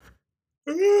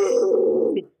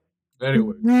Anyway,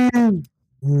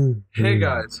 hey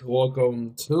guys,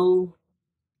 welcome to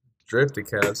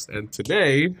Driftycast, and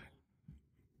today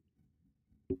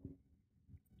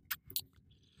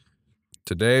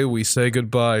we say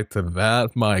goodbye to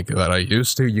that mic that I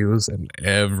used to use in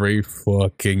every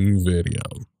fucking video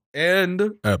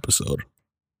and episode.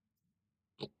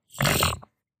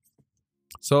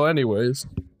 So anyways,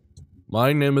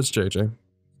 my name is JJ.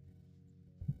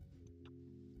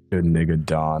 Good nigga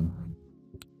Don.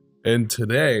 And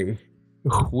today,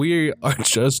 we are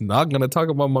just not going to talk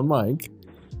about my mic.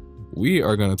 We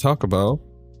are going to talk about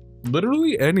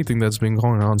literally anything that's been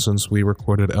going on since we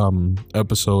recorded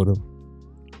episode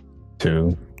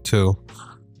 2.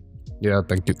 Yeah,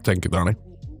 thank you, Doni.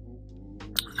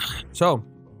 So,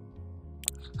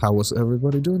 how was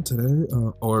everybody doing today?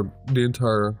 Or the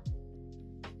entire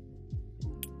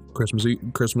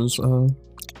Christmas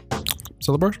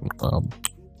celebration?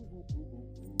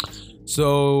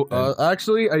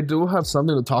 Actually, I do have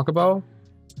something to talk about.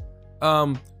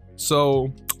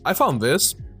 So I found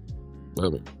this.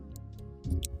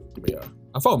 Yeah,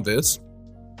 I found this,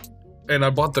 and I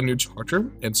bought the new charger,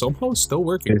 and somehow it's still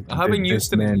working. I haven't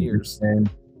used it in years.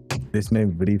 This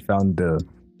man really found the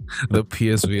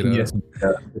PS Vita. The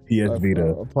PS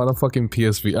Vita. I found a fucking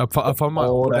PS Vita. I found my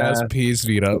old ass PS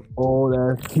Vita. Old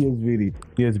ass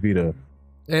PS Vita.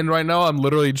 And right now, I'm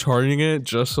literally charging it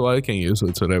just so I can use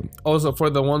it today. Also, for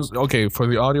the ones, for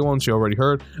the audio ones you already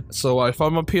heard. So I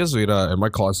found my PS Vita in my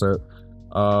closet,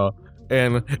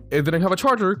 and it didn't have a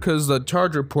charger because the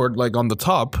charger port, like on the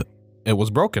top, it was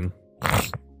broken.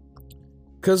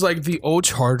 Because like the old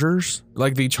chargers,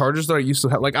 like the chargers that I used to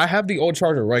have, like I have the old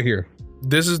charger right here.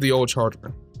 This is the old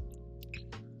charger.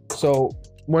 So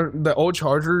when the old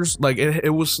chargers, like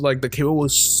it was like the cable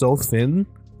was so thin.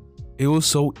 It was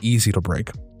so easy to break.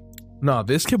 Nah,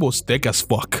 this cable is thick as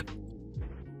fuck.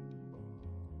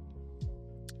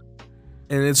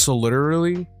 And it's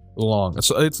literally long.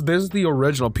 So this is the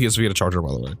original PS Vita charger,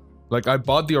 by the way. Like I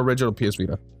bought the original PS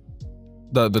Vita.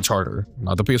 The charger,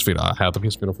 not the PS Vita. I had the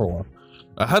PS Vita for a while.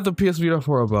 I had the PS Vita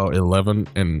for about 11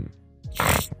 and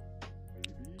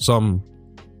some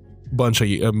bunch of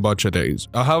days.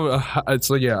 I had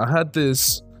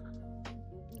this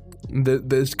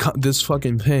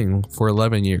fucking thing for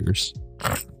 11 years.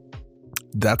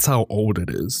 That's how old it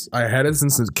is. I had it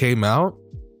since it came out,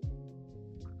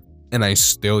 and I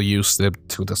still used it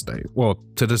to this day. Well,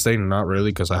 to this day, not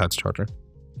really, because I had to charger.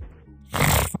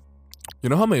 You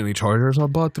know how many chargers I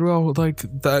bought throughout like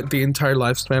the entire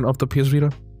lifespan of the PS Vita?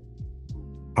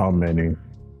 How many?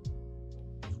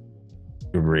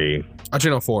 3.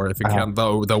 Actually, no, 4 if you count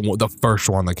the first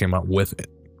one that came out with it.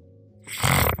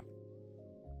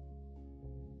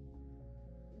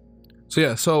 So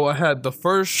yeah, so I had the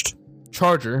first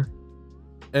charger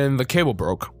and the cable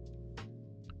broke.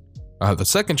 I had the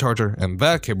second charger and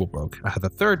that cable broke. I had the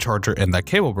third charger and that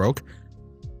cable broke.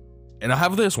 And I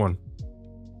have this one.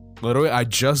 Literally, I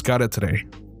just got it today.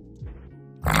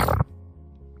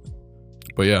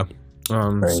 But yeah.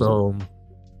 So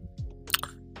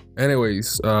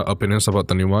anyways, opinions about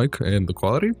the new mic and the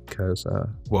quality, because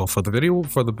well, for the video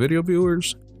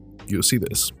viewers, you'll see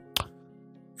this.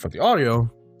 For the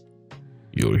audio,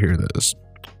 you'll hear this.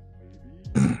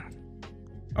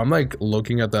 I'm like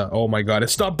looking at that. Oh my god, it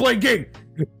stopped blinking!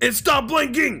 It stopped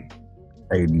blinking!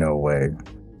 Ain't no way.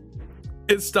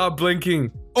 It stopped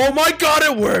blinking. Oh my god,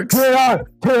 it works! Turn it on!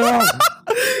 Turn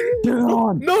it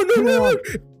on! No.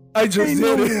 I just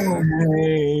did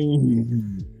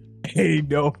it. Hey,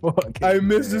 no fuck. I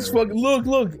missed this fucking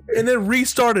look, and then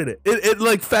restarted it. It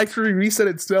like factory reset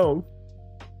itself.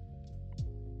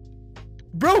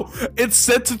 Bro, it's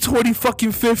set to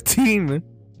 2015.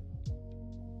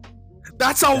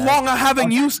 That's how long I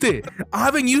haven't used it. I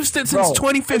haven't used it since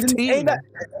 2015.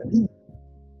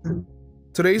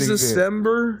 Today's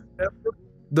December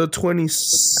the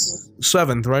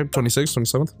 27th, right? 26th,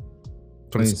 27th?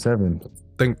 27th.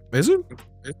 Is it?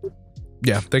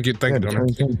 Yeah, thank you,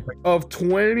 Doni. Of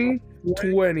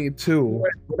 2022.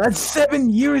 That's 7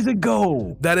 years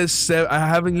ago. That is 7. I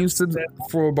haven't used it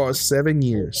for about 7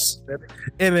 years,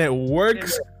 and it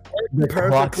works The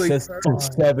clock perfectly. says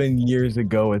 7 years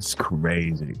ago. It's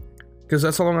crazy. Because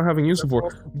that's how long I haven't used it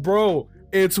for, bro.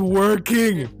 It's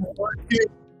working.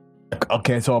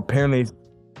 Okay, so apparently,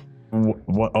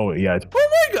 what? Oh yeah. Oh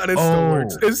my god, it still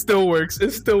works. It still works. It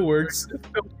still works.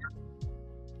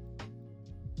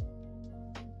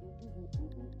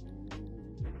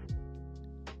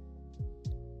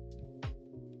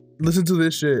 Listen to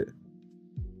this shit.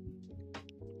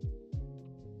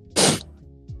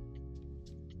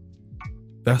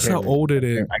 That's how old it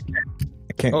is. I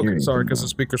can't hear Okay, sorry, because the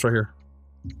speaker's right here.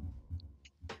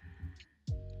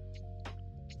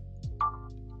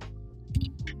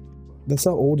 That's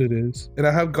how old it is. And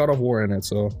I have God of War in it,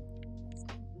 so.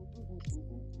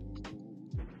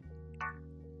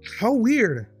 How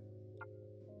weird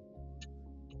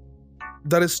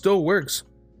that it still works.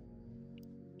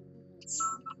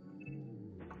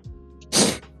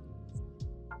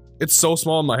 It's so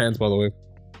small in my hands, by the way.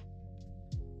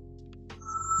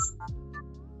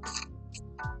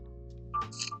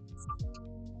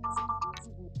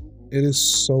 It is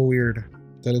so weird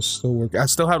that it's still working. I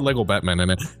still have Lego Batman in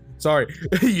it. Sorry,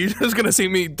 you're just gonna see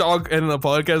me talk in the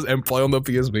podcast and play on the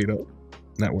PS Vita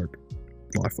network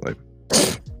Wi-Fi.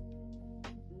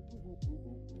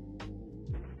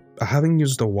 I haven't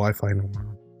used the Wi-Fi in a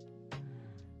while.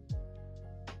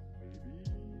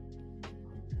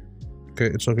 Okay,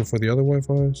 it's looking for the other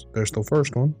Wi-Fi's. There's the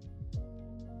first one.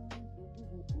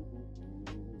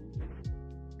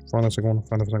 Find the second one.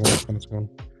 Find the second one. Find the second one.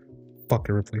 Fuck,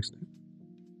 it replaced it.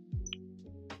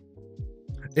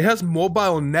 It has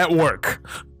mobile network.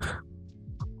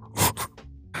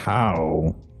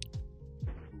 How?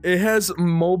 It has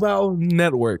mobile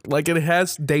network. Like, it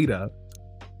has data.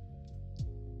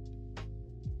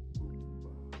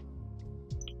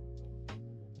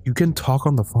 You can talk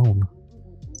on the phone.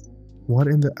 What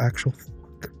in the actual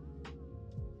fuck?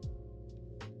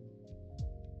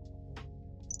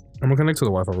 I'm gonna connect to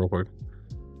the Wi-Fi real quick.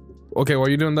 Okay, while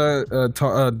you're doing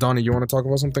that, Donnie, you want to talk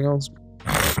about something else?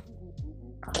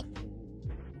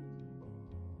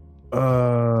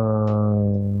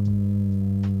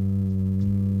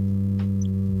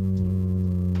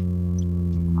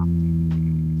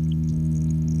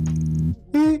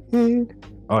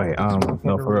 Okay,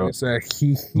 no, for real. It's a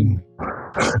he.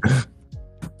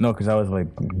 No, because I was like,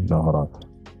 no, hold on.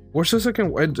 What's the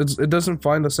second? It doesn't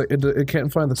find the it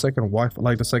can't find the second Wi-Fi,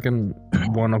 like the second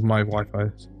one of my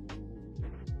Wi-Fi's.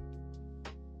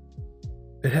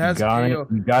 It has.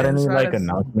 You got any like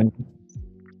announcements?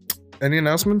 Any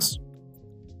announcements?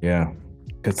 Yeah,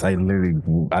 because I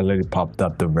literally popped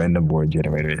up the random board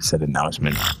generator. It said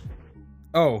announcement.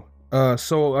 Oh,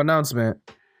 so announcement.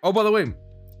 Oh, by the way,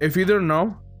 if you didn't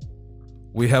know,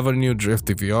 we have a new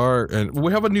Drifty VR, and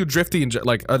we have a new Drifty,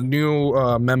 like a new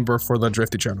member for the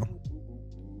Drifty channel.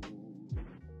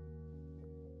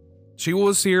 She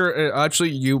was here.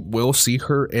 Actually, you will see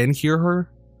her and hear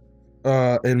her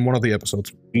in one of the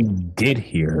episodes. We did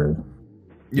hear her.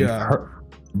 Yeah.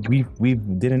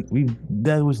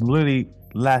 That was literally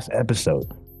last episode.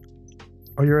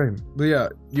 Oh, you're right. But yeah,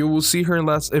 you will see her in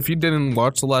last. If you didn't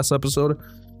watch the last episode,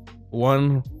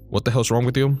 one, what the hell's wrong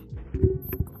with you?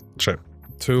 Check.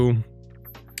 Two,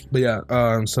 but yeah,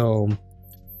 so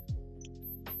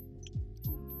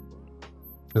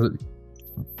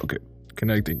okay,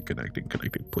 connecting,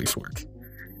 please work.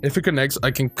 If it connects, I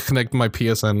can connect my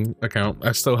PSN account.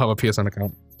 I still have a PSN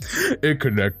account. It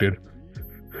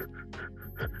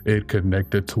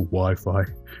connected to Wi-Fi.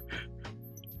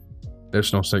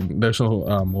 There's no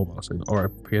mobile signal. All right,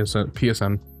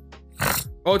 PSN.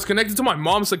 Oh, it's connected to my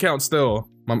mom's account still.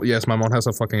 Yes, my mom has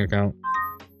a fucking account.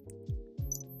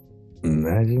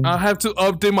 Imagine. I have to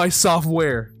update my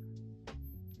software.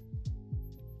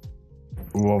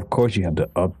 Well, of course you have to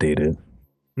update it.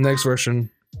 Next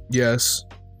version. Yes.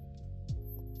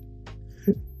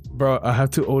 Bro, I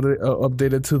have to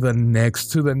update it to the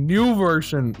new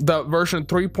version. The version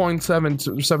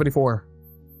 3.774.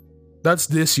 That's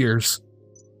this year's.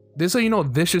 This, so you know,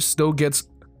 this shit still gets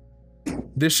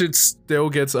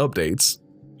updates.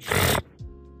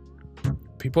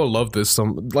 People love this.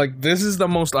 Like, this is the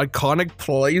most iconic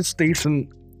PlayStation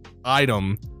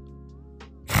item.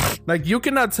 Like, you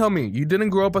cannot tell me you didn't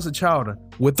grow up as a child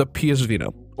with a PS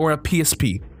Vita or a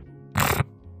PSP.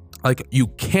 Like, you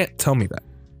can't tell me that.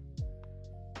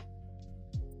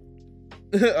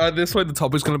 This way, the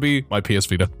topic's gonna be my PS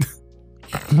Vita.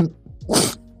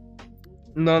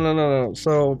 No.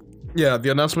 So, yeah,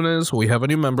 the announcement is we have a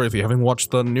new member. If you haven't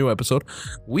watched the new episode,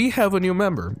 we have a new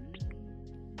member.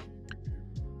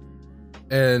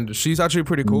 And she's actually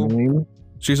pretty cool. Name?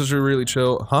 She's actually really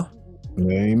chill. Huh?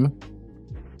 Name?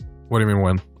 What do you mean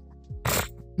when?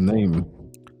 Name.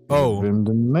 Oh. Give him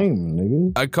the name,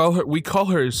 nigga. We call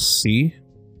her C.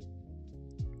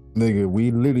 Nigga,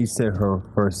 we literally said her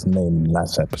first name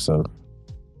last episode.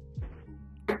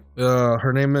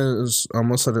 Her name is, I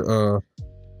almost said it,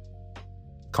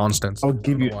 Constance. I'll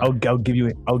give you a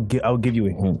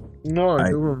hint. No, I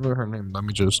do remember her name. Let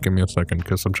me just give me a second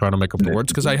because I'm trying to make up the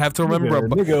words because I have to remember.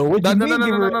 No.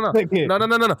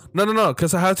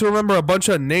 Because I have to remember a bunch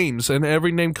of names and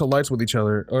every name collides with each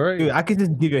other. All right. Dude, I can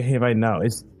just give you a hint right now.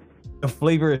 It's the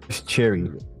flavor is cherry.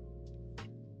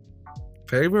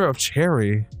 Flavor of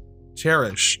cherry.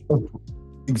 Cherish.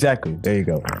 Exactly. There you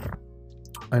go.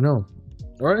 I know.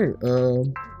 All right.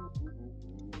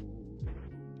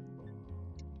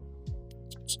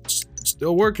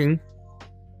 Still working.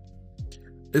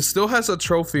 It still has a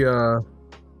trophy. It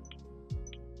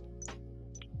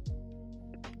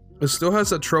still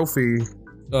has a trophy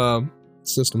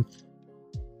system.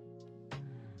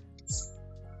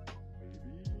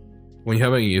 When you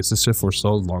haven't used this shit for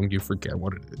so long, you forget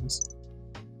what it is.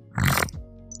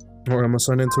 Or I'm gonna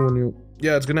sign into a new.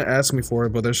 Yeah, it's gonna ask me for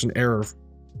it, but there's an error.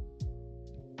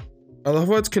 I love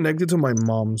how it's connected to my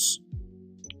mom's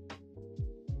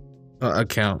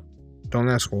account. Don't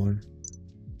ask why.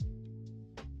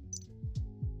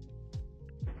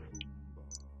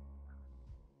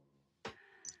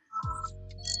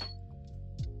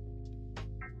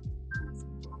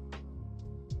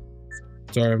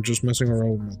 Sorry, I'm just messing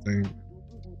around with my thing.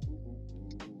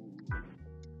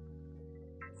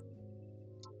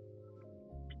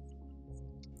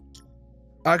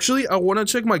 Actually, I want to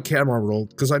check my camera roll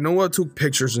because I know I took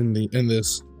pictures in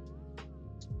this.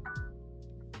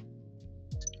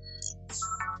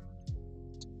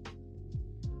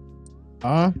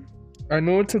 I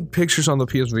know I took pictures on the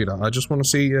PS Vita. I just want to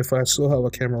see if I still have a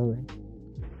camera roll.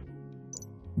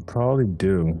 You probably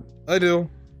do. I do.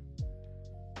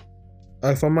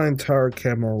 I found my entire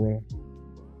camera roll.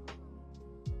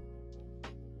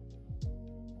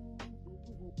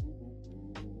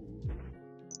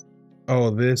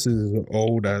 Oh, this is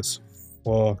old as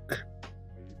fuck.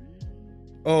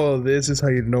 Oh, this is how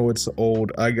you know it's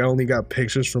old. I only got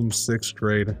pictures from 6th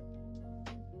grade.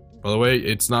 By the way,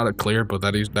 it's not a clear, but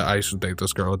that I should date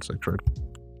this girl in 6th grade.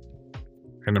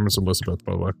 Her name is Elizabeth,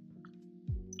 by the way.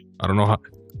 I don't know how.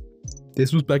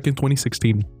 This was back in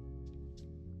 2016.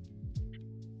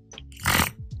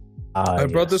 I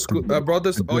brought this.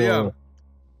 Oh yeah.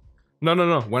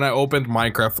 No. When I opened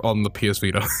Minecraft on the PS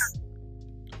Vita,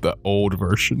 the old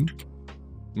version.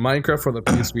 Minecraft for the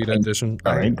PS Vita edition.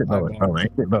 Bro.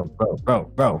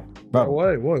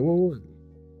 What?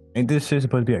 Ain't this shit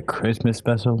supposed to be a Christmas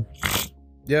special?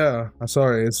 Yeah, I'm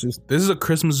sorry. It's just this is a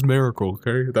Christmas miracle,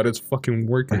 okay? That it's fucking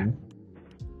working.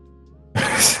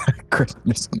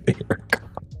 Christmas miracle.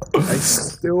 I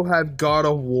still have God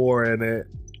of War in it,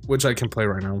 which I can play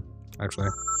right now, actually.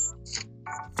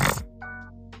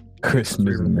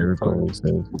 Christmas miracle.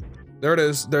 There it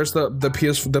is. There's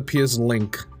the PS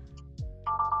Link.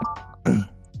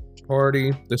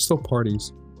 Party. There's still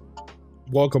parties.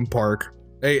 Welcome Park.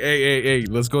 Hey,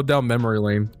 let's go down memory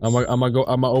lane. I'm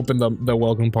gonna open the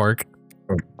welcome park.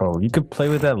 Bro, you could play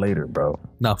with that later, bro.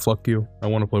 Nah, fuck you. I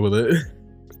want to play with it.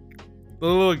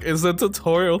 Look, it's a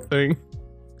tutorial thing.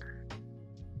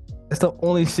 It's the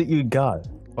only shit you got.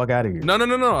 Fuck out of here.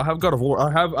 No. I have God of War.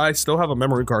 I still have a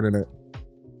memory card in it.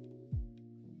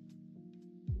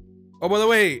 Oh, by the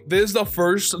way, this is the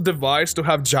first device to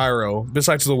have gyro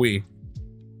besides the Wii.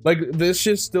 Like, this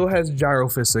shit still has gyro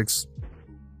physics.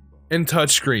 And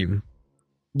touchscreen.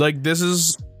 Like, this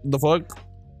is the fuck?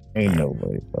 Ain't no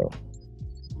way, bro.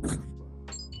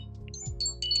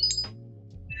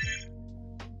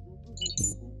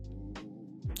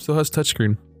 Still has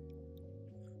touchscreen.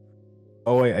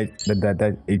 Oh wait,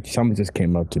 something just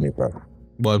came up to me, bro.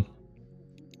 What?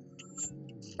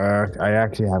 I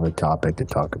actually have a topic to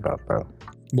talk about, bro.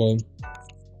 What?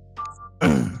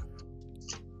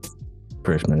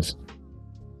 Christmas.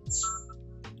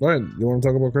 What? You want to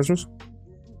talk about Christmas?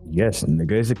 Yes,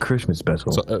 nigga, it's a Christmas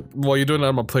special. So, while you're doing that,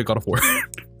 I'm gonna play God of War.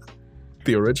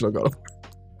 The original God of War.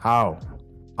 How?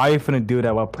 How you finna do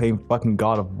that while playing fucking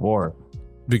God of War?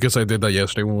 Because I did that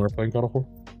yesterday when we were playing God of War.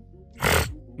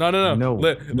 No.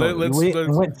 Let's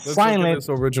look at this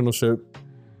original shit.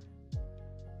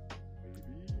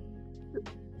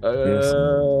 Yes.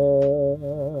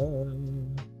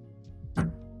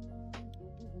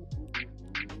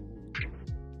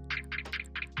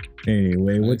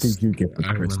 Anyway, what did you get for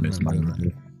Christmas, my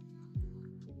man?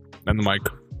 And the mic.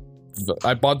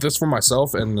 I bought this for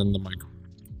myself and then the mic.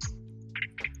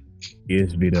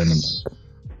 PS Vita and the mic.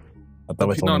 I thought it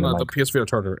was no, the PS Vita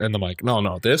charger and the mic.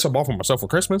 No, this I bought for myself for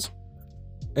Christmas.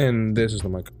 And this is the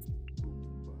mic.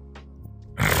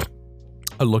 I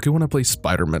look at when I play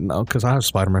Spider-Man now, because I have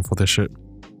Spider-Man for this shit.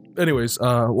 Anyways,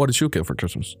 what did you get for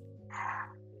Christmas?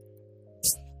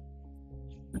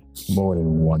 More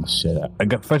than one shit.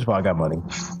 First of all, I got money.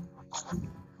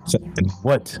 So,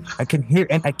 what? I can hear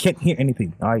and I can't hear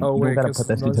anything. All right, you gotta put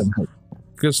that shit to the mic.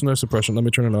 Get noise suppression. Let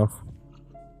me turn it off.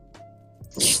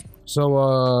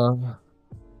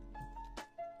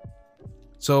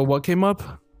 So what came up?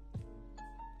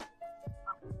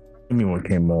 I mean, what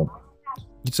came up?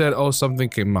 You said, oh, something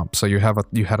came up. So you had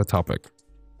a topic.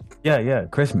 Yeah,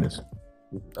 Christmas.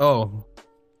 Oh,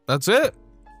 that's it?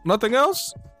 Nothing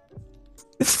else?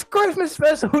 It's Christmas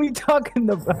special. Who are you talking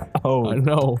about? I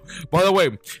know. By the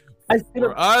way, I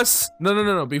for us,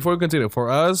 no. Before we continue, for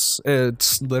us,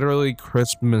 it's literally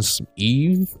Christmas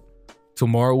Eve.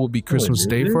 Tomorrow will be Christmas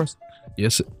Day for us.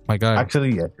 Yes, my guy.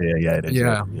 Actually, yeah, it is.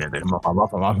 Yeah. My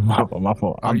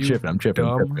fault. I'm tripping.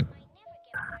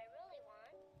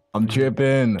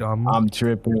 I'm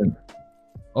tripping.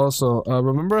 Also,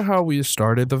 remember how we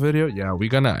started the video? Yeah, we're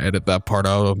gonna edit that part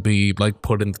out and be like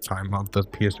put in the time of the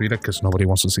PS Vita because nobody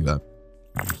wants to see that.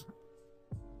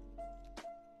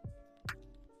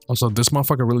 Also, this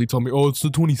motherfucker really told me, oh, it's the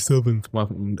 27th.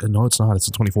 No, it's not.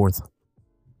 It's the 24th.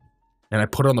 And I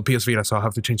put it on the PS Vita, so I'll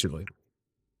have to change it later.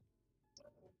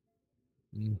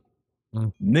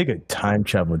 Nigga time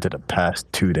traveled to the past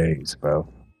 2 days, bro.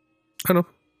 I know.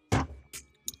 But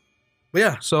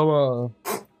yeah, so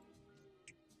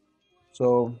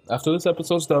after this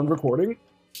episode's done recording,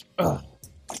 I'm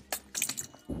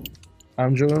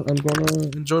gonna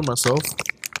enjoy myself.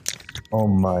 Oh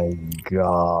my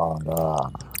god.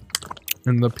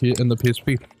 In the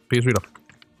PSP, PS Vita.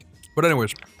 But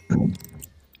anyways,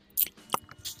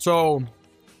 so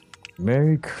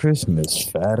Merry Christmas,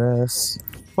 fat ass.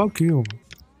 Fuck you.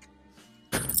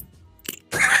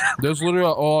 That's literally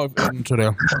all I've eaten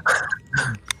today.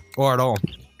 Or at all.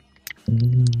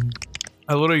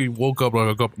 I literally woke up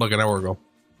like an hour ago.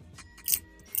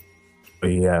 But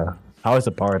yeah. How was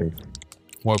the party?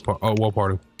 What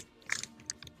party?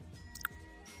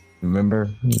 Remember?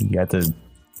 You had to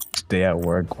stay at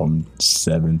work from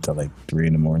 7 to like 3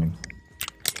 in the morning.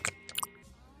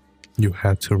 You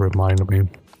had to remind me.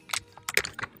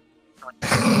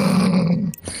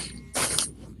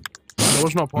 There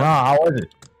was no party. No,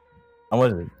 I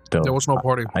wasn't. Still. There was no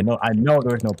party. I know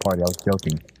there was no party. I was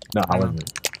joking. No, I wasn't.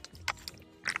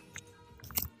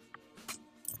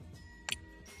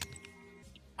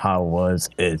 How was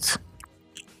it?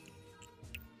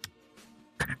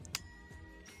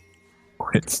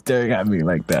 Quit staring at me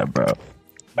like that, bro.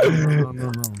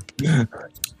 No.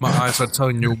 My eyes are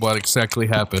telling you what exactly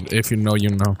happened. If you know, you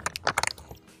know.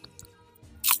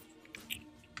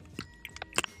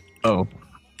 Oh.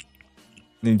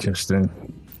 Interesting.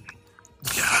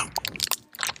 Yeah.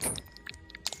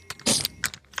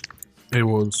 It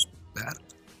was bad.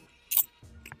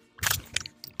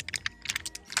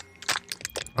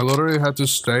 I literally had to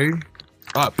stay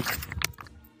up.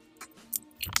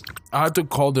 I had to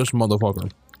call this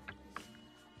motherfucker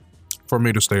for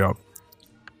me to stay up.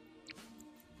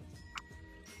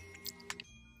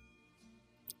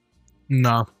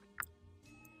 Nah.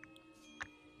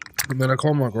 And then I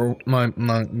called my girl, my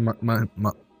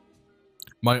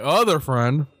other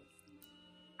friend.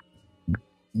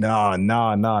 Nah.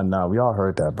 We all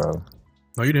heard that, bro.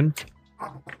 No, you didn't.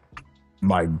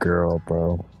 My girl,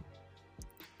 bro.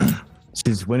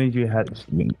 Since when did you have?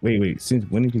 Wait. Since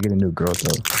when did you get a new girl,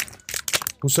 though?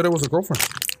 Who said it was a girlfriend?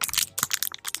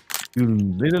 You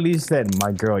literally said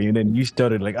my girl, and then you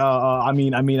started like, I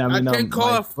mean, I can't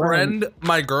call a friend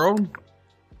my girl.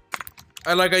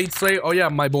 And like I say, oh yeah,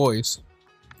 my boys.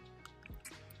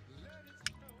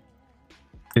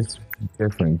 It's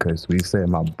different because we say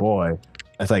my boy.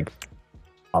 That's like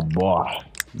a boy,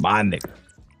 my nigga.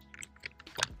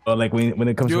 Or like when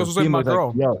it comes to a female,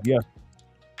 like, yo.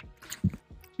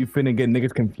 You finna get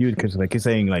niggas confused because like you're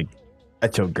saying like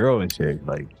that's your girl and shit.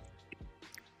 Like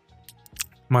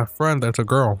my friend, that's a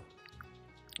girl.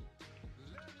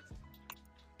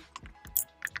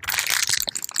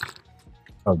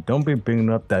 Oh, don't be bringing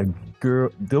up that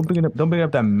girl. Don't bring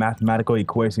up that mathematical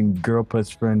equation. Girl plus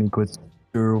friend equals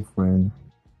girlfriend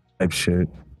type shit.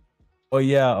 Oh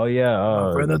yeah.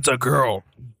 My friend, that's a girl.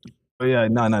 Oh yeah,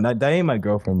 no, that ain't my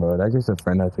girlfriend, bro. That's just a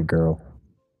friend that's a girl.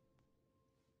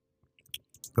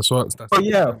 That's what. That's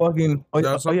fucking.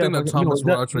 That's something that Thomas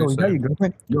will actually say. Is that your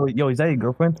girlfriend? Yo, is that your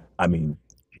girlfriend? I mean,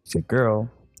 she's a girl,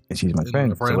 and she's my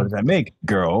friend. So what does that make?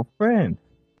 Girlfriend.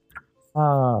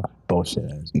 Bullshit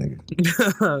ass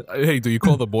nigga. Hey, do you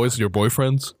call the boys your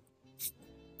boyfriends?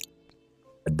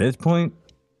 At this point?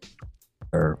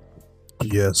 Or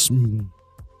yes.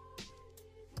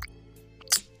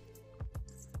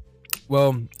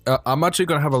 Well, I'm actually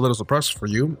gonna have a little surprise for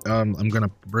you. I'm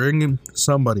gonna bring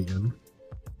somebody in.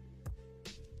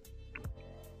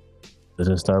 Does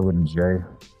it start with a J?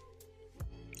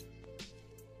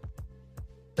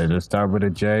 Does it start with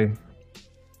a J?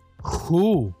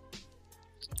 Who?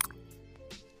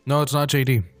 No, it's not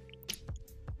JD.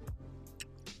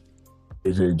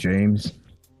 Is it James?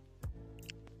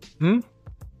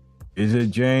 Is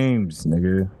it James,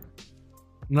 nigga?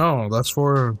 No, that's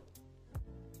for...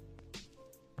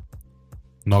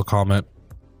 No comment.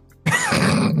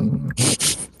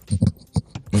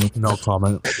 No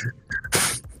comment.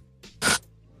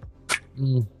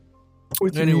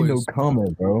 What you mean no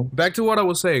comment, bro? Back to what I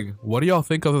was saying. What do y'all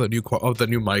think of the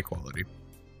new mic quality?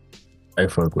 I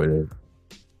fuck with it,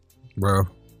 bro.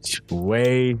 It's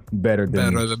way better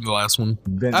than the last one.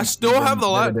 I still have the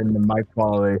last than the mic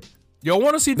quality. Y'all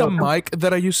want to see the mic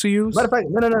that I used to use? Matter of fact,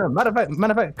 no. Matter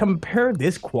of fact, compare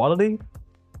this quality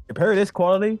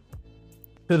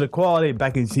to the quality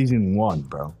back in season 1,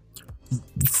 bro.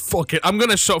 Fuck it. I'm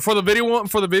gonna show for the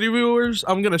video viewers.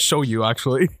 I'm gonna show you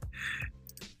actually.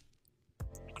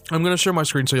 I'm gonna share my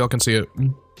screen so y'all can see it.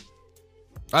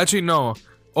 Actually, no.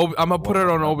 I'm gonna put it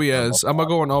on OBS. I'm gonna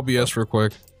go on OBS real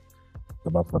quick.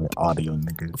 About for the audio,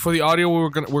 nigga. For the audio, we're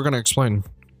gonna explain.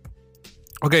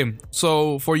 Okay,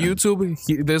 so for YouTube,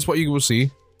 this is what you will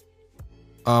see.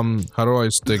 How do I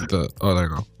stick the? Oh, there you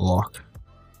go. Lock.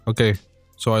 Okay,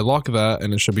 so I lock that,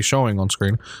 and it should be showing on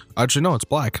screen. Actually, no, it's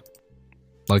black.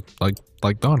 Like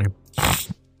Doni.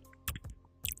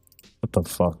 What the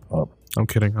fuck up? I'm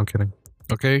kidding.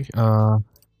 Okay, there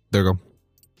we go.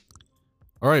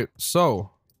 All right,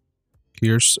 so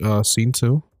here's scene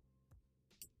 2.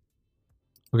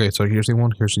 Okay, so here's scene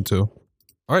 1, here's scene 2. All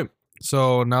right,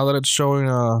 so now that it's showing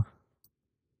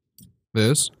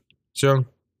this, Sean,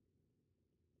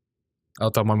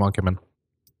 I'll tell my mom came in.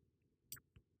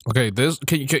 Okay, this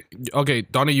okay,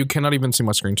 Donnie, you cannot even see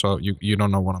my screen, so you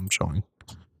don't know what I'm showing.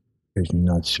 Because you're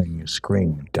not showing your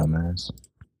screen, you dumbass.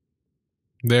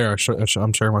 There, I'm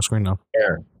sharing my screen now.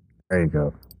 There you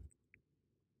go.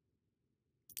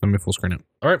 Let me full screen it.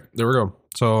 All right, there we go.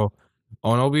 So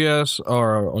on OBS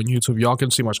or on YouTube, y'all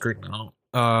can see my screen now.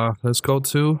 Let's go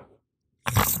to.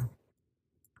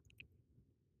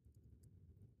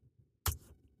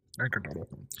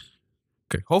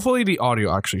 Okay, hopefully the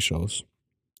audio actually shows,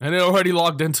 and it already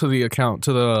logged into the account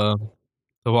to the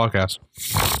podcast.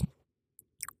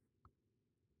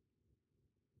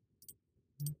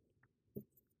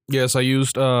 Yes, I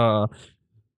used what's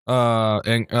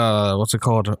it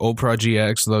called? Opera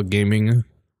GX, the gaming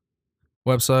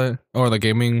website or the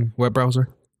gaming web browser.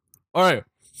 All right,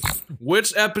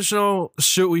 which episode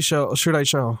should I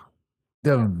show?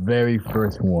 The very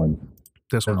first one.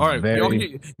 This one. All right,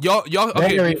 y'all.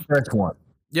 Okay, very first one.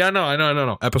 Yeah, no, I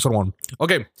know. Episode 1.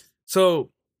 Okay, so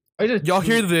y'all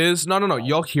hear this? No.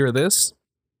 Y'all hear this?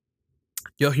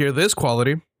 Y'all hear this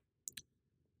quality?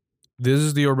 This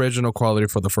is the original quality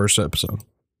for the first episode.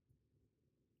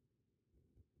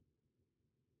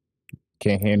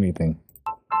 Can't hear anything.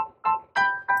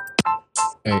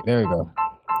 Hey, there we go.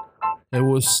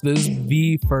 This is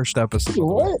the first episode.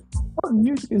 What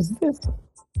music is this?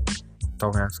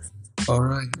 Don't ask. All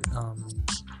right.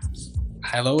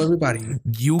 Hello, everybody.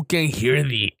 You can hear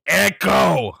the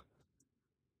echo.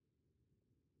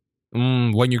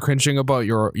 When you're cringing about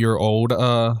your old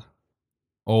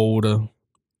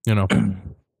you know.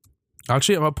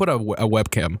 Actually, I'm gonna put a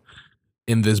webcam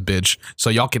in this bitch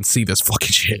so y'all can see this fucking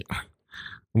shit.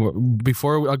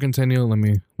 Before I continue, let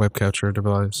me web capture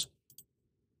device.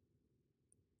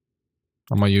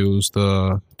 I'm gonna use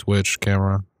the Twitch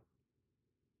camera.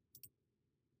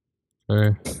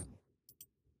 Okay.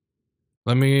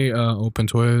 Let me open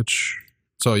Twitch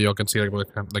so y'all can see the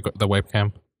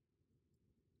webcam.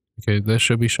 Okay, this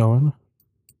should be showing.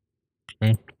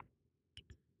 Okay.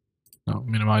 No,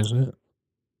 minimize it.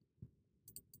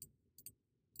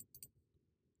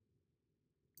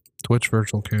 Twitch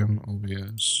virtual cam,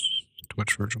 OBS,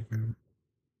 Twitch virtual cam,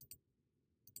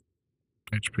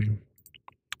 HP.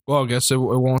 Well, I guess it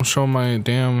won't show my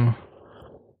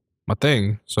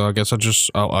thing. So I guess I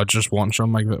just won't show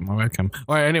my webcam.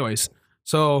 All right. Anyways,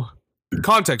 so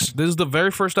context. This is the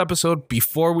very first episode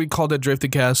before we called it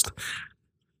Drifted Cast.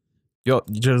 Y'all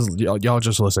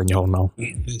just listen. Y'all know.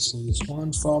 This is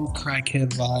one from Crackhead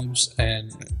Vibes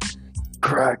and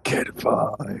Crackhead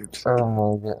Vibes.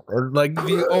 Oh my god! Like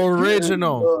the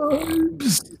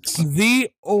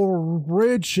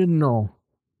original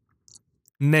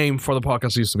name for the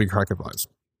podcast used to be Crackhead Vibes,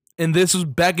 and this was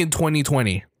back in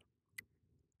 2020,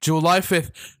 July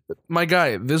 5th. My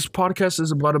guy, this podcast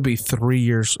is about to be 3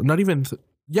 years. Not even.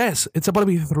 Yes, it's about to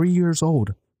be 3 years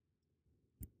old.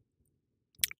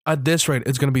 At this rate,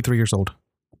 it's gonna be 3 years old.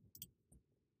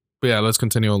 But yeah, let's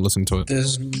continue and listen to it.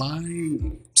 This is my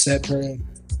separate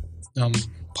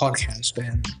podcast,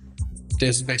 and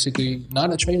this is basically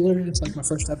not a trailer. It's like my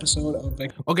first episode of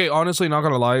like. Okay, honestly, not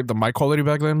gonna lie, the mic quality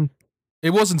back then, it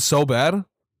wasn't so bad.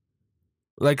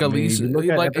 Like at least look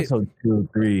at like episode 2,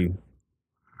 3.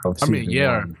 I mean,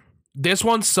 yeah, this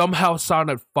one somehow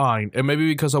sounded fine, and maybe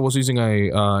because I was using a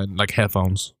like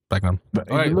headphones back then. But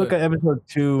if you look at episode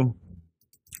 2.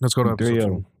 Let's go to episode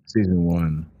 2. Season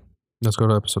 1. Let's go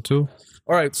to episode 2.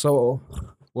 All right, so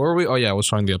Where were we? Oh yeah, I was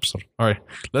trying the episode. All right,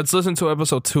 let's listen to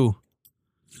episode 2.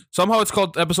 Somehow it's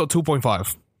called episode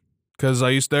 2.5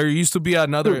 because there used to be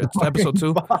another episode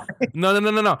 2.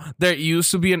 No. There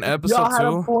used to be an episode Y'all 2. had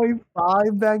a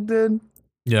 0.5 back then.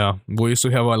 Yeah, we used to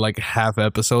have like half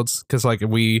episodes because like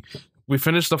we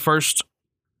finished the first.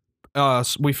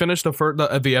 We finished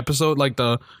the episode, like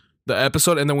the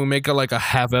episode, and then we make like a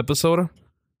half episode,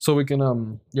 so we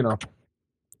can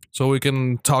so we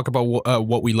can talk about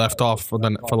what we left off for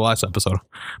the last episode.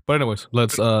 But anyways,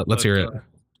 let's hear it.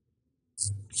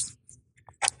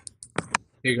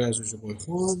 Hey guys, it's your boy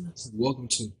Juan. Welcome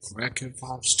to Crackhead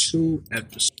Vibes 2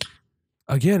 episode.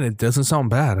 Again, it doesn't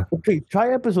sound bad. Okay,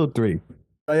 try episode 3.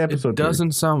 It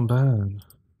doesn't sound bad.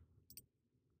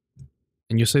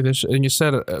 And you say this, and you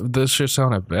said this shit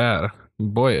sounded bad.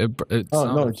 Boy, it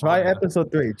oh no! Try bad.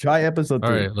 Episode 3. Try episode 3.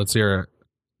 All right, let's hear it.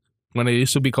 When it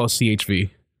used to be called CHV,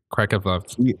 Crackhead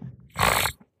Vibes. Yeah.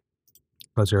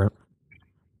 Let's hear it.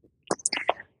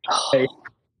 Hey.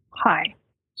 Hi.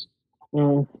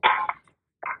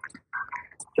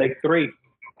 Take 3.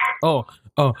 Oh,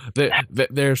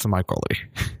 there's the mic quality.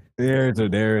 There it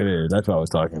is. That's what I was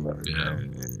talking about. Yeah.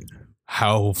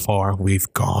 How far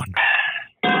we've gone.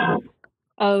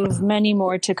 Of many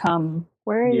more to come.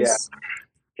 Where is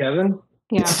Kevin?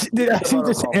 Yeah. Did I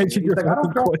just answer your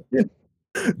question?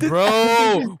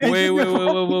 Bro, wait.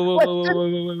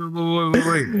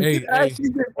 Hey. I just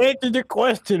answered your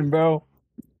question, bro.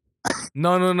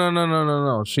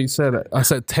 No. I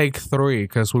said take 3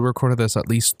 because we recorded this at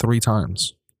least 3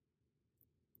 times.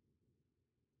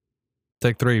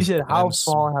 Take 3. She said, "How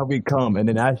far have we come?" And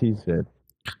then Ashley said,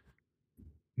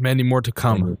 "Many more to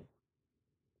come."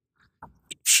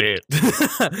 Shit.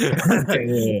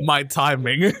 My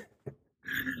timing.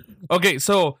 Okay,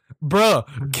 so, bruh,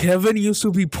 Kevin used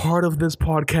to be part of this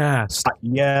podcast.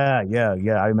 Yeah.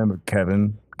 I remember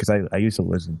Kevin because I used to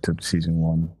listen to season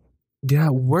 1. Yeah,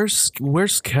 where's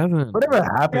Kevin? Whatever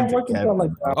happened to Kevin? Like,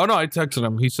 oh no, I texted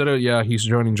him. He said, "Yeah, he's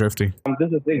joining Drifty." This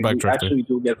is the thing. We actually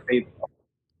do get paid.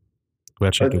 We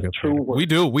actually do get paid. We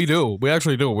do. We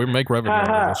actually do. We make revenue out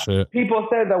of this shit. People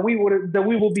said that we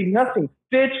will be nothing.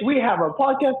 Bitch, we have a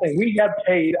podcast and we get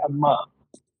paid a month.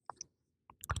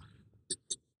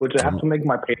 Which I have to make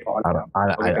my PayPal. I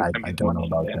don't know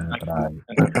about that,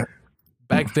 but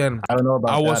back then I don't know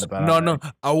about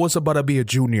that. I was about to be a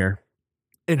junior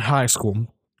in high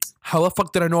school. How the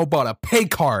fuck did I know about a pay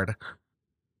card?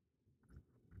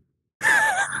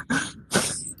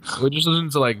 We just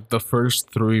listened to like the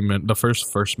first 3 minutes,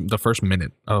 the first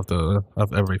minute of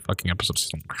every fucking episode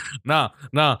season. Nah.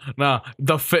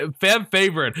 The fan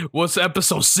favorite was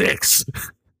episode 6.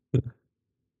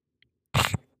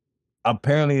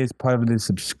 Apparently, it's part of the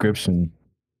subscription.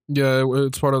 Yeah,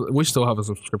 it's part of. We still have a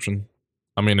subscription.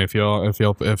 I mean, if y'all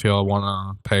want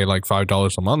to pay like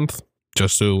 $5 a month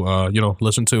just to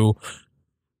listen to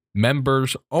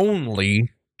members only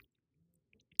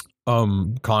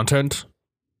content.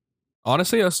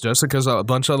 Honestly, yes, just because a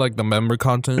bunch of like the member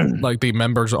content, like the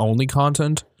members only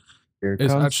content,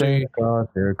 is actually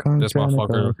this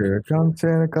motherfucker. Here comes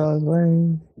Santa Claus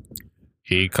Lane.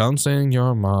 He comes in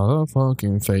your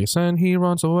motherfucking face and he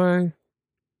runs away.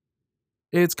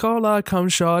 It's called I come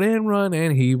short and run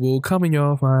and he will come in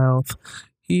your mouth.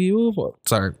 He will.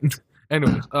 Sorry.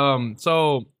 Anyways,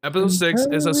 so episode 6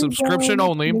 is a subscription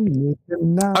only.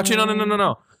 Actually,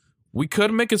 no. We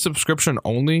could make it subscription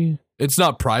only. It's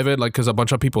not private, like, because a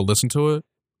bunch of people listen to it.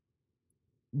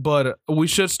 But we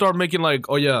should start making, like,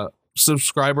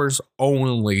 subscribers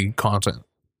only content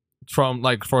from,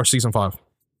 like, for season 5.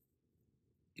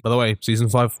 By the way, season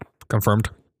 5 confirmed.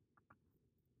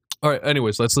 All right,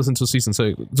 anyways, let's listen to season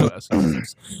 6.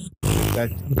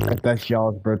 That's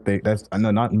y'all's birthday. That's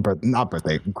not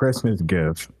birthday. Christmas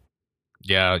gift.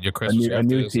 Yeah, your Christmas gift a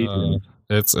new is, season.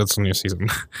 It's a new season.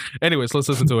 Anyways, let's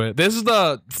listen to it. This is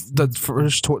the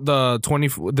first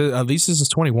at least this is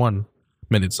 21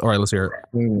 minutes. All right, let's hear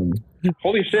it.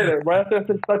 Holy shit! Right after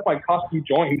this, that's my cost you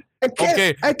joined. I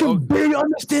can barely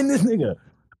understand this nigga.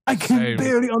 I can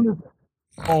barely understand.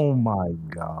 Oh my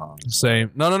god.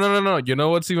 Same. No. You know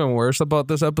what's even worse about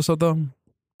this episode though?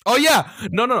 Oh yeah.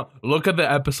 No. Look at the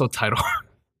episode title.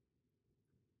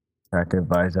 Crack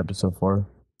Advice episode 4.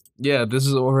 Yeah, this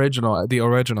is the original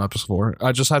episode 4.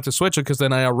 I just had to switch it because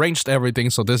then I arranged everything,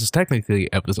 so this is technically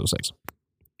episode 6. I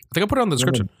think I put it on the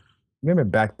description. Remember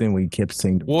back then we kept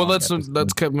saying. Well, let's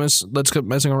keep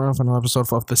messing around for an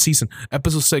episode of the season.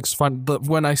 Episode 6.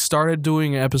 When I started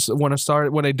doing when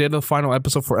I did the final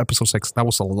episode for episode 6, that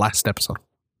was the last episode.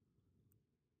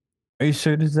 Are you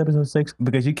sure this is episode 6?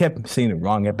 Because you kept saying the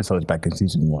wrong episodes back in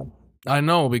season 1. I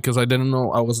know, because I didn't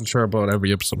know. I wasn't sure about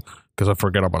every episode. because I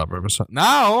forget about that purpose.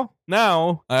 Now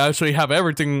I actually have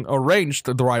everything arranged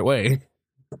the right way,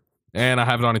 and I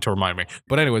have Doni to remind me.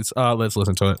 But anyways, let's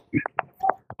listen to it.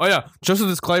 Oh yeah, just a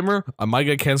disclaimer: I might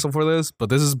get canceled for this, but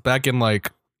this is back in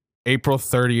like April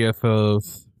 30th of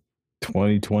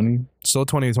 2020. So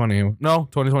 2020, no,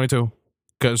 2022,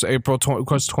 because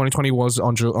because 2020 was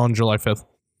on July 5th.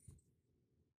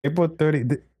 April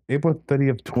 30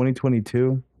 of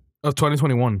 2022. Of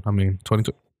 2021, I mean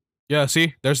 22. Yeah,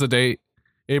 see, there's the date,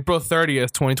 April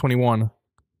 30th, 2021,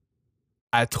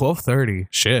 at 12:30.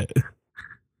 Shit.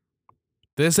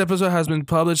 This episode has been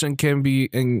published and can be.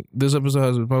 And this episode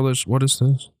has been published. What is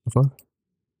this? The fuck?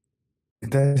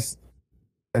 That's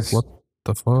what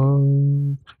the fuck?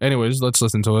 Anyways, let's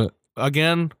listen to it.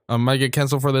 Again, I might get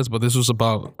canceled for this, but this was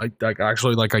about like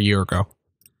actually like a year ago.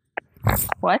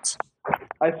 What?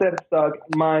 I said suck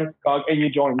my dog and you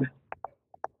joined.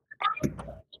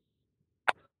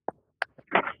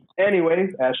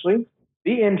 Anyways, Ashley,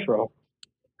 the intro.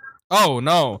 Oh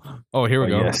no! Oh, here we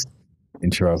go. Yes,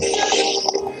 intro.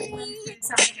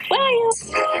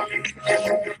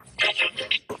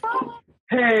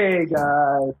 Hey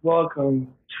guys,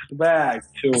 welcome back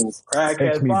to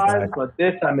Crackhead Vibes, but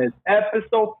this time it's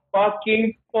episode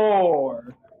fucking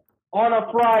 4 on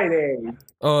a Friday.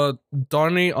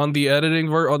 Doni, on the edited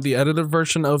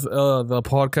version of the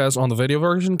podcast, on the video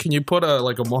version, can you put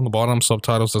like on the bottom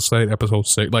subtitles that say episode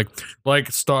 6,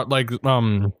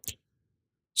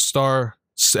 star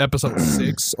episode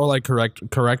 6, or like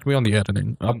correct me on the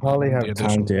editing. I'll probably have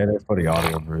time to edit for the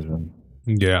audio version.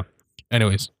 Yeah.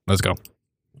 Anyways, let's go.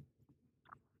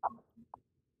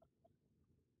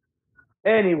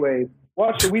 Anyways,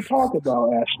 what should we talk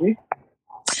about, Ashley?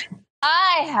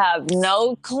 I have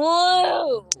no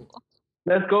clue.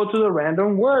 Let's go to the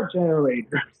random word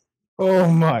generator. Oh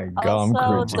my god!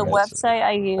 Also, the website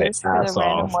I use for the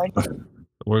random word.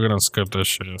 We're gonna skip this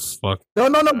shit. Fuck. No!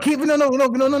 Keep no! Go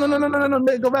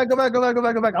back! I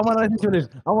want to listen to this.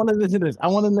 I want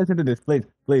to listen to this. Please.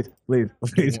 You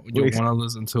want to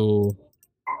listen to?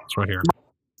 It's right here.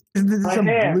 This is some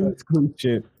blue screen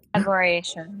shit.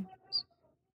 Admiration.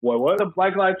 What? The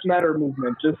Black Lives Matter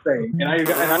movement? Just saying. No.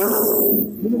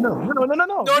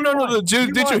 No.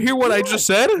 Did you hear what I just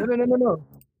said? No.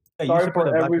 Sorry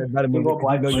for every single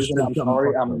black person. I'm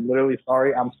sorry. I'm literally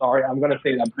sorry. I'm sorry. I'm gonna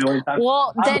say that a billion times.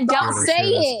 Well, then don't say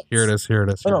it. Here it is.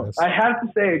 I have to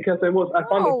say it because I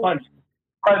found it funny.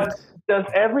 But does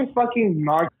every fucking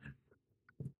mark?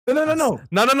 No.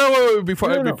 Wait, before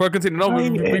I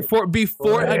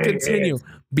continue. No,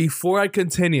 before I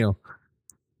continue.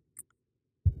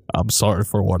 I'm sorry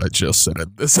for what I just said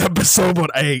in this episode, but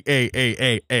hey.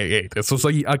 This was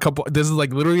like this is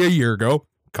like literally a year ago.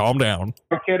 Calm down.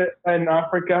 Market in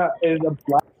Africa is a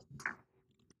black.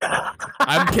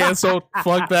 I'm canceled.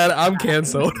 Fuck that. I'm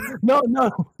canceled. No.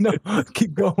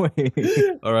 Keep going.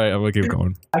 All right, I'm gonna keep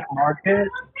going. Black market.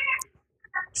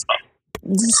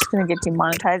 This is gonna get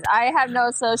demonetized. I have no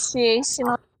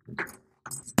association.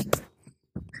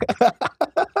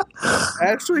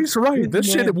 Actually, he's right. This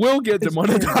shit will get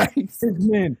demonetized.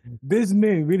 This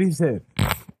man really said,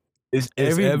 "Is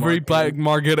every black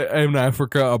market in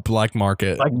Africa a black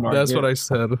market?" That's what I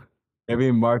said.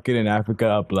 Every market in Africa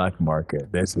a black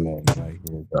market. This man right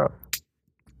here, bro.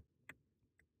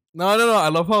 No. I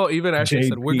love how even Ashley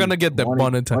said we're gonna get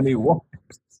demonetized.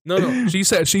 No. She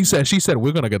said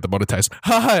we're gonna get demonetized.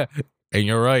 Ha. And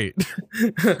you're right.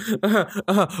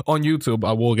 On YouTube,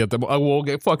 I will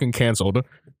get fucking canceled.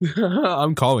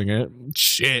 I'm calling it.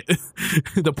 Shit.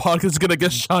 The podcast is gonna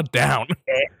get shut down.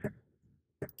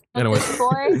 Anyway.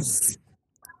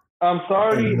 I'm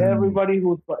sorry, everybody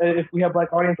if we have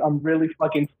black audience, I'm really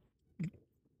fucking.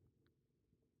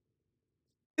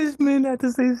 This man had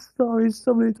to say sorry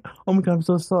so many times. Oh my god, I'm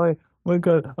so sorry. Oh my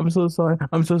god, I'm so sorry.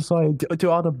 I'm so sorry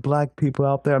to all the black people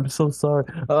out there. I'm so sorry.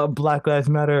 Black Lives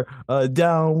Matter.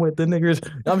 Down with the niggers.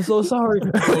 I'm so sorry.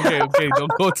 Okay.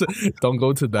 Don't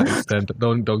go to that extent.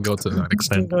 Don't go to that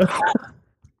extent.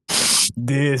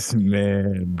 This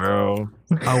man, bro.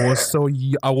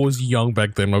 I was young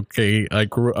back then. Okay, I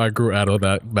grew out of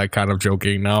that kind of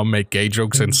joking. Now I make gay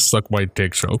jokes and suck my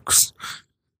dick jokes.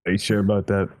 Are you sure about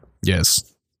that?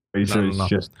 Yes. Are you sure it's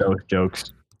just those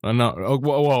jokes? No.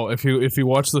 Well, if you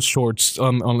watch the shorts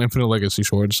on Infinite Legacy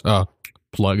shorts,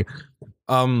 plug.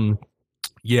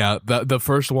 Yeah, the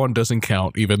first one doesn't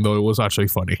count, even though it was actually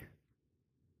funny.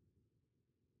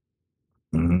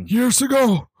 Mm-hmm. Years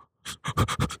ago,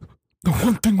 the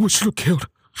one thing we should have killed.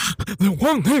 The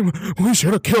one thing we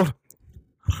should have killed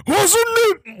wasn't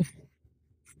it?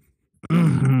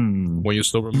 Mm-hmm. When you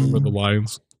still remember the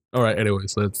lines. All right.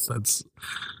 Anyways, that's.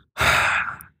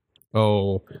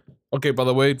 Oh, Okay, by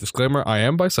the way, disclaimer, I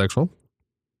am bisexual.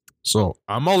 So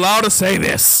I'm allowed to say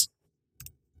this.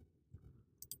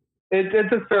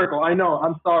 It's a circle. I know.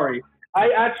 I'm sorry. I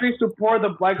actually support the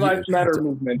Black Lives Matter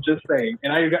movement. Just saying.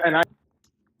 And I.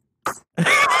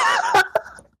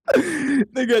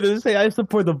 Nigga, just say I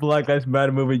support the Black Lives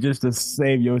Matter movement just to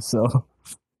save yourself.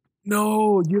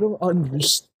 No, you don't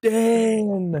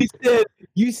understand.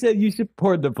 You said you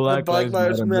support the Black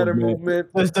Lives Matter movement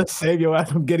just to save your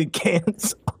ass from getting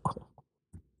canceled.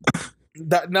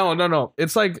 No.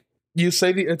 It's like you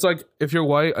say it's like if you're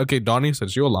white. Okay, Donnie,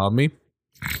 since you allowed me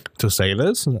to say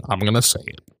this, I'm gonna say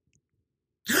it.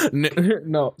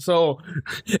 No, so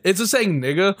it's a saying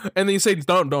nigga, and then you say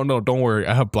don't worry,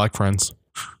 I have black friends.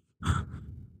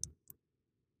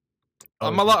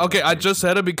 I'm allowed. Okay, I just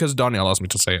said it because Donnie allows me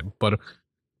to say it, but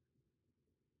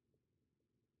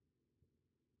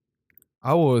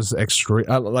I was extreme.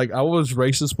 I was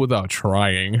racist without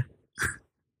trying.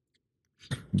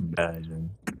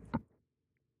 Imagine.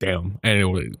 Damn.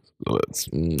 Anyway,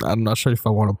 I'm not sure if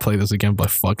I want to play this again, but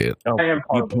fuck it. Oh,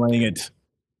 you're playing it.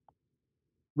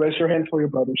 Raise your hand for your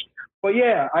brothers. But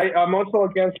yeah, I'm also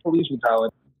against police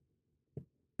brutality.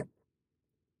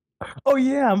 Oh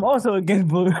yeah, I'm also against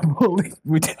police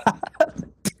brutality.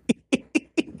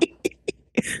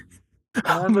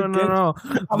 No.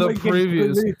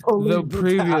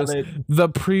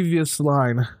 The previous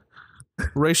line.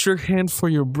 Raise your hand for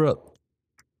your brother.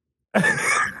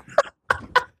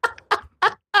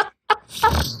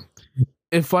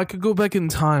 If I could go back in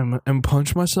time and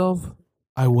punch myself,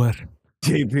 I would.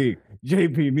 JP,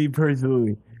 me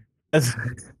personally, as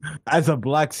a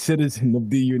black citizen of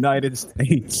the United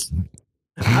States,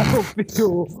 I don't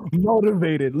feel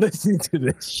motivated listening to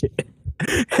this shit,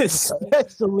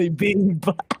 especially being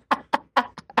black.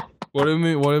 What do you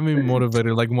mean? What do you mean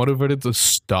motivated? Like motivated to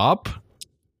stop?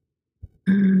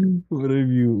 What have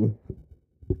you?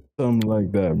 Something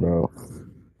like that, bro.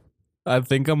 I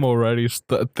think I'm already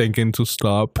thinking to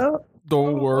stop.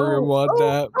 Don't worry about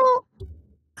that.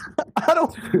 I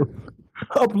don't feel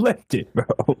uplifted, bro.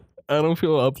 I don't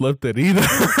feel uplifted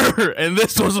either. And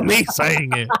this was me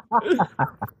saying it.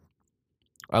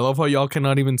 I love how y'all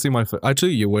cannot even see my face.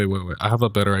 Actually, wait. I have a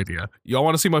better idea. Y'all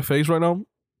want to see my face right now?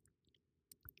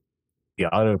 Yeah,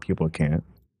 other people can't.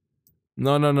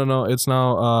 No. It's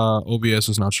now, OBS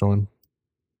is not showing.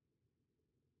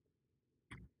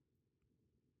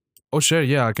 Oh shit,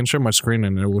 yeah, I can share my screen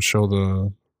and it will show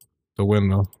the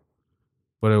window.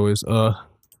 But anyways,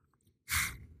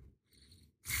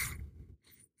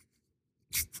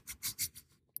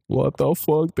 what the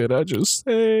fuck did I just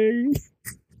say?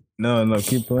 No,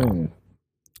 keep playing.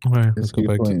 Alright, let's go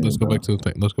back to the thing. Let's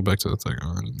go back to the thing.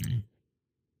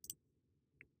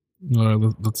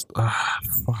 Alright, let's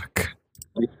fuck.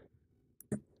 I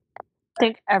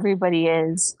think everybody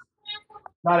is.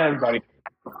 Not everybody.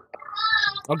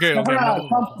 Okay.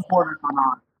 Trump supporters are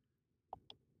not.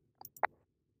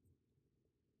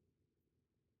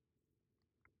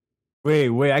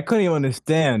 Wait, I couldn't even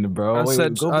understand, bro. I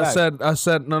said,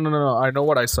 no. I know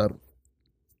what I said.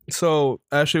 So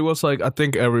Ashley was like, I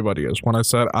think everybody is. When I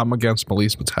said I'm against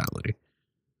police brutality.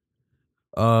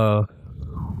 And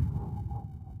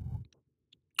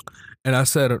I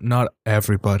said not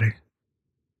everybody.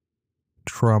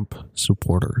 Trump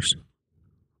supporters.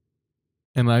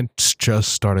 And I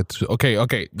just started to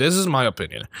okay, this is my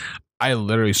opinion. I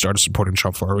literally started supporting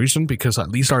Trump for a reason because at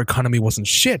least our economy wasn't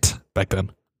shit back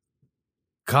then.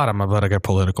 God, I'm about to get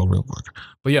political real quick.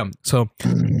 But yeah, so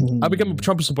I became a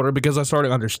Trump supporter because I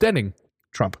started understanding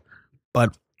Trump.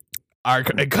 But our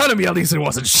economy, at least it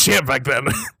wasn't shit back then.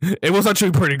 It was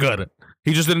actually pretty good.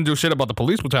 He just didn't do shit about the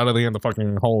police brutality and the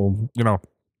fucking whole,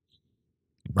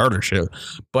 murder shit.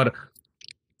 But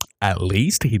at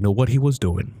least he knew what he was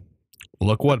doing.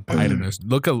 Look at what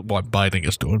Biden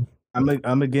is doing.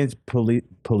 I'm against police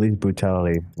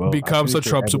brutality. Well, becomes a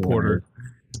Trump supporter.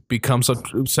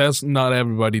 Says not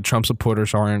everybody Trump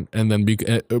supporters aren't, and then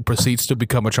proceeds to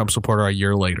become a Trump supporter a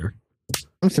year later.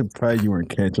 I'm surprised you weren't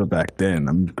canceled back then.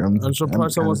 I'm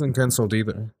surprised I wasn't canceled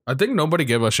either. I think nobody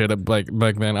gave a shit back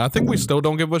then. I think we still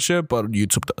don't give a shit, but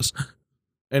YouTube does.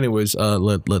 Anyways,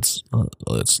 let's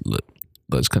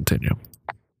continue.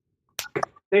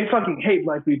 They fucking hate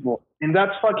black people, and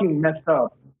that's fucking messed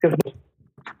up. Because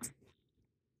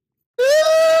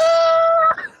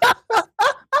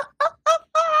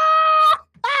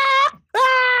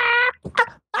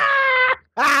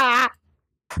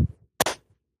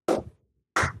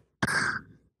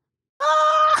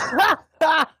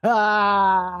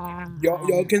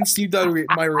y'all can see that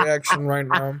my reaction right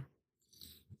now.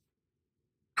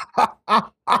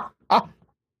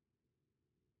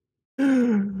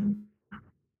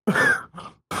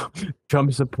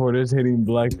 Trump supporters hating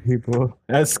black people.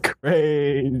 That's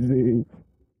crazy.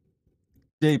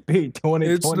 JP 2021.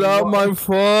 It's not my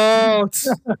fault.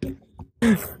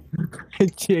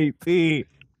 JP.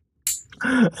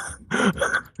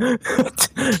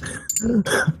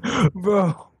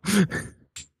 Bro.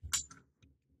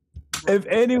 If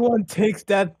anyone takes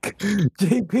that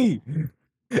JP,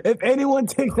 if anyone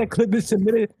takes that clip and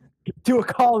submit it to a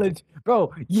college,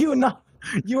 bro, you are not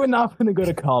gonna go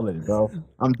to college, bro.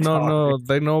 No,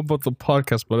 they know about the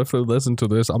podcast, but if they listen to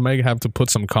this, I may have to put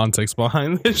some context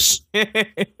behind this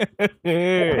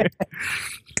shit.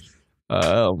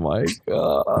 Oh my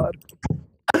god.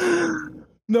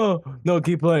 No,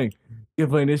 keep playing. Keep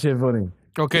playing, this shit funny.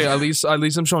 Okay, at least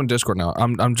I'm showing Discord now.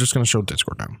 I'm just gonna show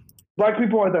Discord now. Black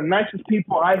people are the nicest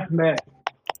people I've met.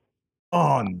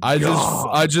 Oh,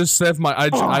 I just saved my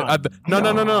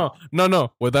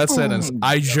no. With that sentence,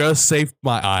 I just saved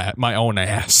my own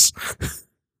ass.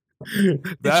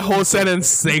 That whole sentence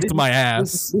saved my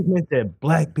ass. This meant that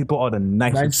black people are the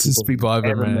nicest people I've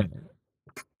ever met.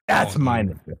 That's my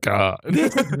nigga. God.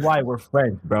 This is why we're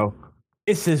friends, bro.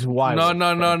 This is why. No.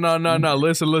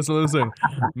 Listen.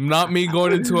 Not me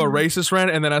going into a racist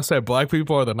rant, and then I said black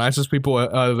people are the nicest people.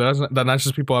 The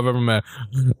nicest people I've ever met.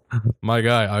 My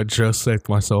guy, I just saved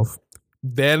myself.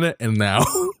 Then and now.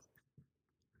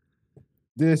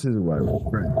 This is why we're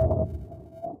friends.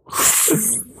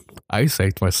 I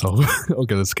saved myself.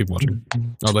 Okay, let's keep watching.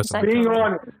 Oh, let's being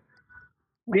honest.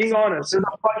 They're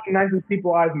the fucking nicest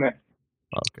people I've met.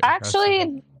 Okay,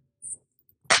 Actually,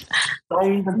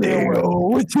 don't even say a word.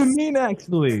 What you mean,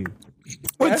 actually?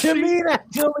 What you mean,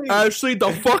 actually? Ashley,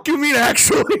 the fuck you mean,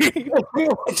 actually?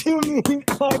 What you mean,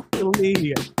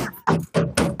 actually?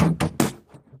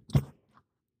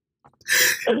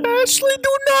 Ashley,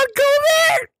 do not go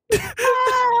there.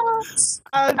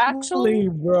 Actually,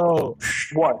 bro.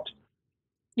 What?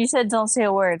 you said don't say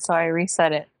a word, so I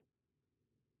reset it.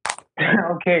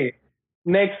 Okay.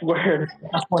 Next word.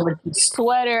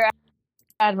 Sweater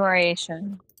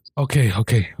admiration. Okay.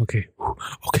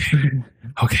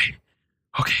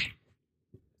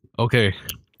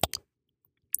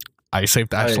 I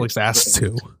saved Ashley's ass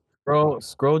too. Bro,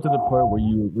 scroll to the point where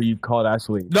you called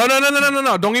Ashley. No.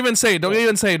 Don't even say it.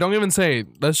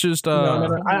 Let's just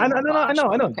No. I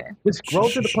know. Okay. Just scroll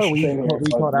to the point where you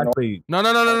called Ashley. No.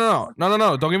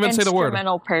 Don't even say the word.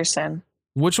 Instrumental person.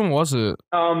 Which one was it?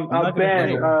 No,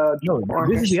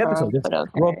 this is the episode. Just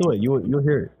scroll through it. You'll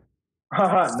hear it.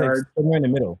 It's like somewhere in the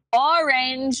middle.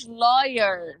 Orange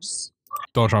lawyers.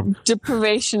 Donald Trump.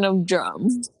 Deprivation of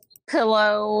drum.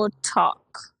 Pillow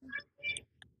talk.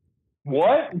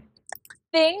 What?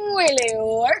 Thing really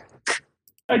work.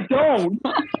 I don't.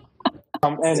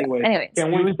 Anyway.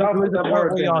 Can we stop with the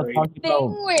word Thing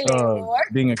really work.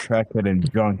 Being a crackhead and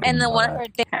drunk. And then one of her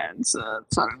things.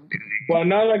 That's what I'm doing. Well,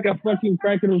 not like a fucking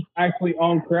cracker who's actually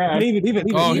on crack. Leave it.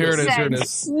 Oh, here it is.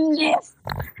 Sniff.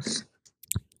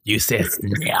 You said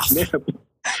sniff. Snip.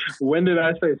 When did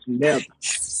I say snip?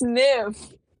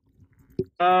 Sniff.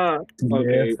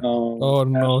 Okay. Oh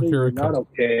no, Ashley, here you're it not comes.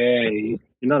 okay.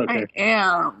 You're not okay. I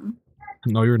am.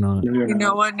 No, you're not. You're You not.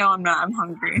 know what? No, I'm not. I'm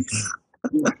hungry.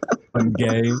 I'm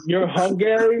gay. You're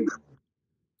Hungary?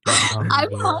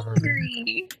 I'm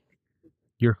hungry.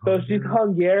 You're So she's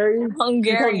Hungarian?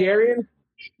 Hungarian.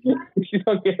 She's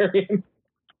Hungarian?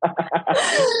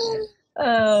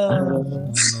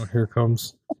 No, here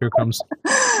comes. Who wants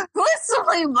to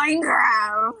play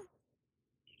Minecraft?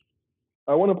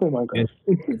 I want to play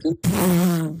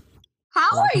Minecraft.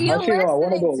 How are you Actually, no, I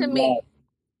want to go listening to me?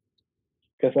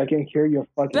 Because I can hear your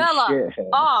fucking Bella, shit.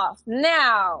 off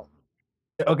now.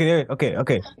 Okay.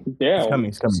 Damn.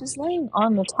 It's coming. She's laying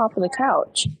on the top of the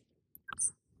couch.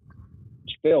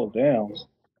 Still down.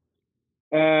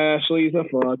 Ashley's a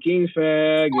fucking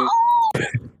faggot.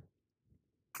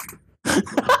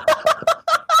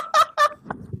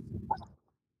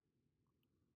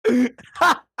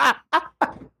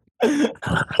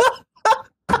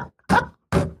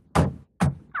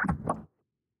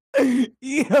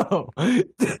 Yo,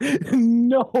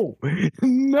 no,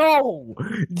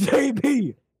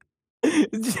 JP,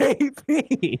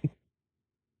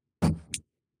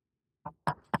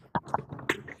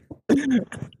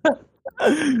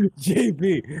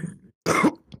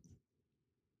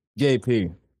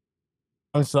 JP,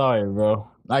 I'm sorry, bro.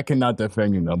 I cannot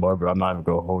defend you no more, bro. I'm not even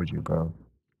gonna hold you, bro.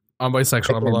 I'm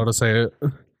bisexual. I'm allowed to say it.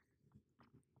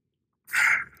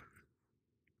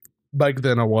 Back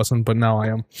then I wasn't, but now I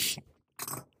am.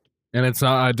 And it's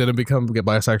not. I didn't get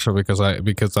bisexual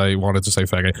because I wanted to say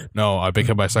faggot. No, I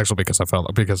became bisexual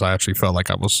because I actually felt like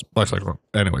I was bisexual.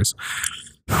 Anyways,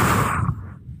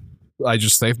 I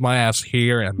just saved my ass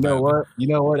here and you know what? You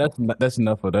know what? That's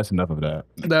enough of that. That's enough of that.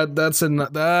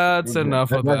 Enough.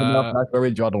 That's where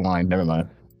we draw the line. Never mind.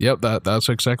 Yep, that's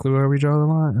exactly where we draw the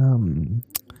line.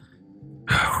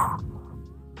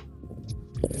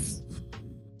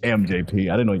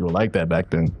 MJP, I didn't know you were like that back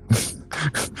then.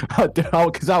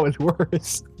 Because I was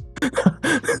worse.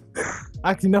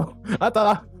 Actually, no. I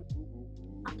thought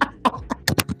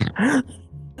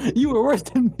you were worse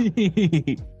than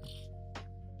me.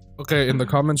 Okay, in the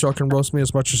comments, y'all can roast me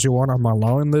as much as you want. I'm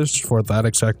allowing this for that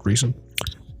exact reason.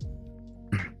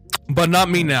 But not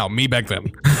me now. Me back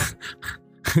then.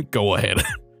 Go ahead.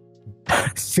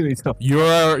 You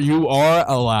are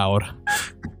allowed.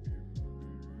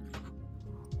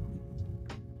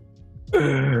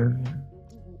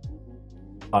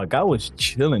 I was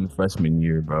chilling freshman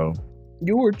year, bro.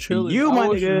 You were chilling. My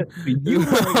nigga.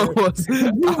 I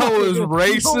was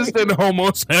racist and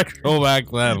homosexual back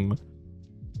then.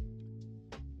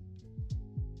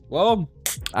 Well,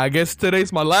 I guess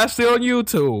today's my last day on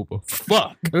YouTube.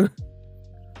 Fuck.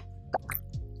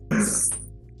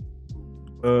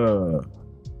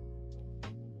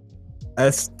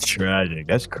 That's tragic.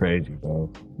 That's crazy, bro.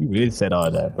 You really said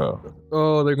all that, bro.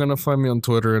 Oh, they're gonna find me on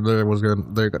Twitter, and they're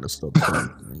gonna stop.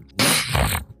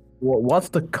 What's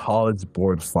the college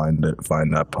board find that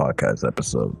podcast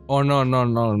episode? Oh no!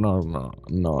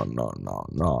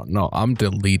 I'm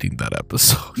deleting that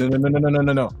episode.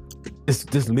 No.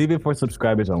 Just leave it for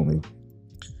subscribers only.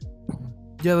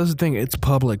 Yeah, that's the thing. It's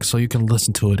public, so you can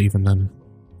listen to it even then.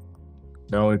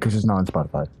 No, because it's not on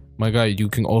Spotify. My guy, you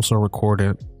can also record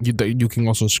it. You can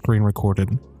also screen record it.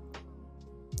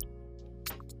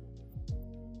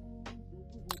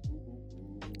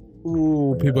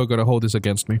 Ooh, people are gonna hold this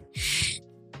against me.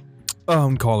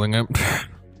 I'm calling it.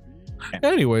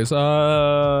 Anyways,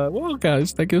 well,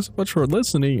 guys, thank you so much for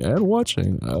listening and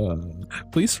watching.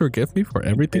 Please forgive me for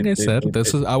everything I said.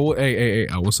 I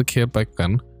was a kid back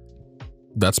then.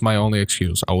 That's my only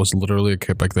excuse. I was literally a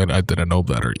kid back then. I didn't know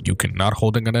better. You cannot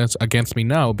hold it against me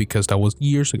now because that was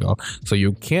years ago. So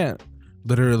you can't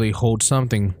literally hold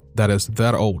something that is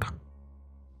that old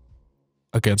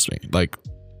against me. Like,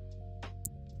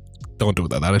 don't do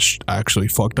that. That is actually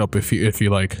fucked up if you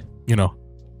like, you know,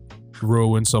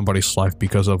 ruin somebody's life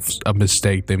because of a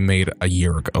mistake they made a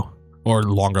year ago or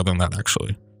longer than that,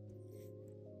 actually.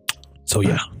 So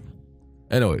yeah.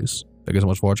 Anyways, thank you so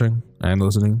much for watching and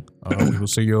listening. We will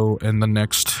see you in the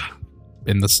next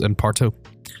in part 2.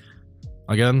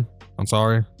 Again, I'm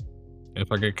sorry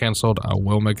if I get canceled. I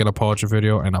will make an apology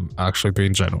video, and I'm actually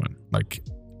being genuine. Like,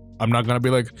 I'm not gonna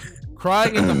be like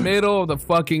crying in the middle of the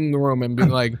fucking room and being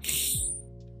like,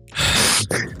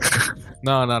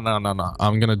 no.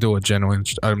 I'm gonna do a genuine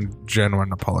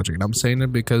apology, and I'm saying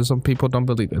it because some people don't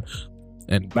believe it.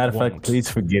 And matter of fact, please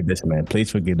forgive this man.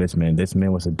 Please forgive this man. This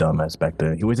man was a dumbass back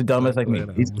then. He was a dumbass like me.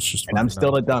 And I'm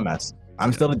still a dumbass.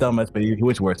 I'm still a dumbass, but he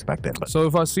was worse back then. But. So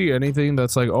if I see anything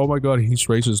that's like, oh my god, he's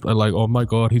racist, and like, oh my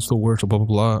god, he's the worst, blah blah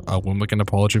blah, I will make an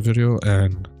apology video.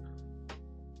 And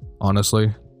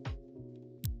honestly,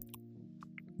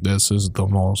 this is the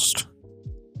most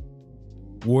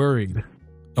worried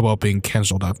about being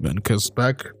canceled I've been, because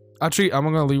back actually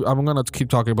I'm gonna keep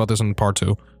talking about this in part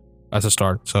 2 as a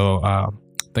start. So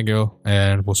thank you,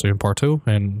 and we'll see you in part 2.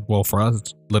 And well, for us,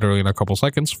 it's literally in a couple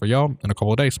seconds. For y'all, in a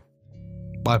couple of days.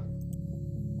 Bye.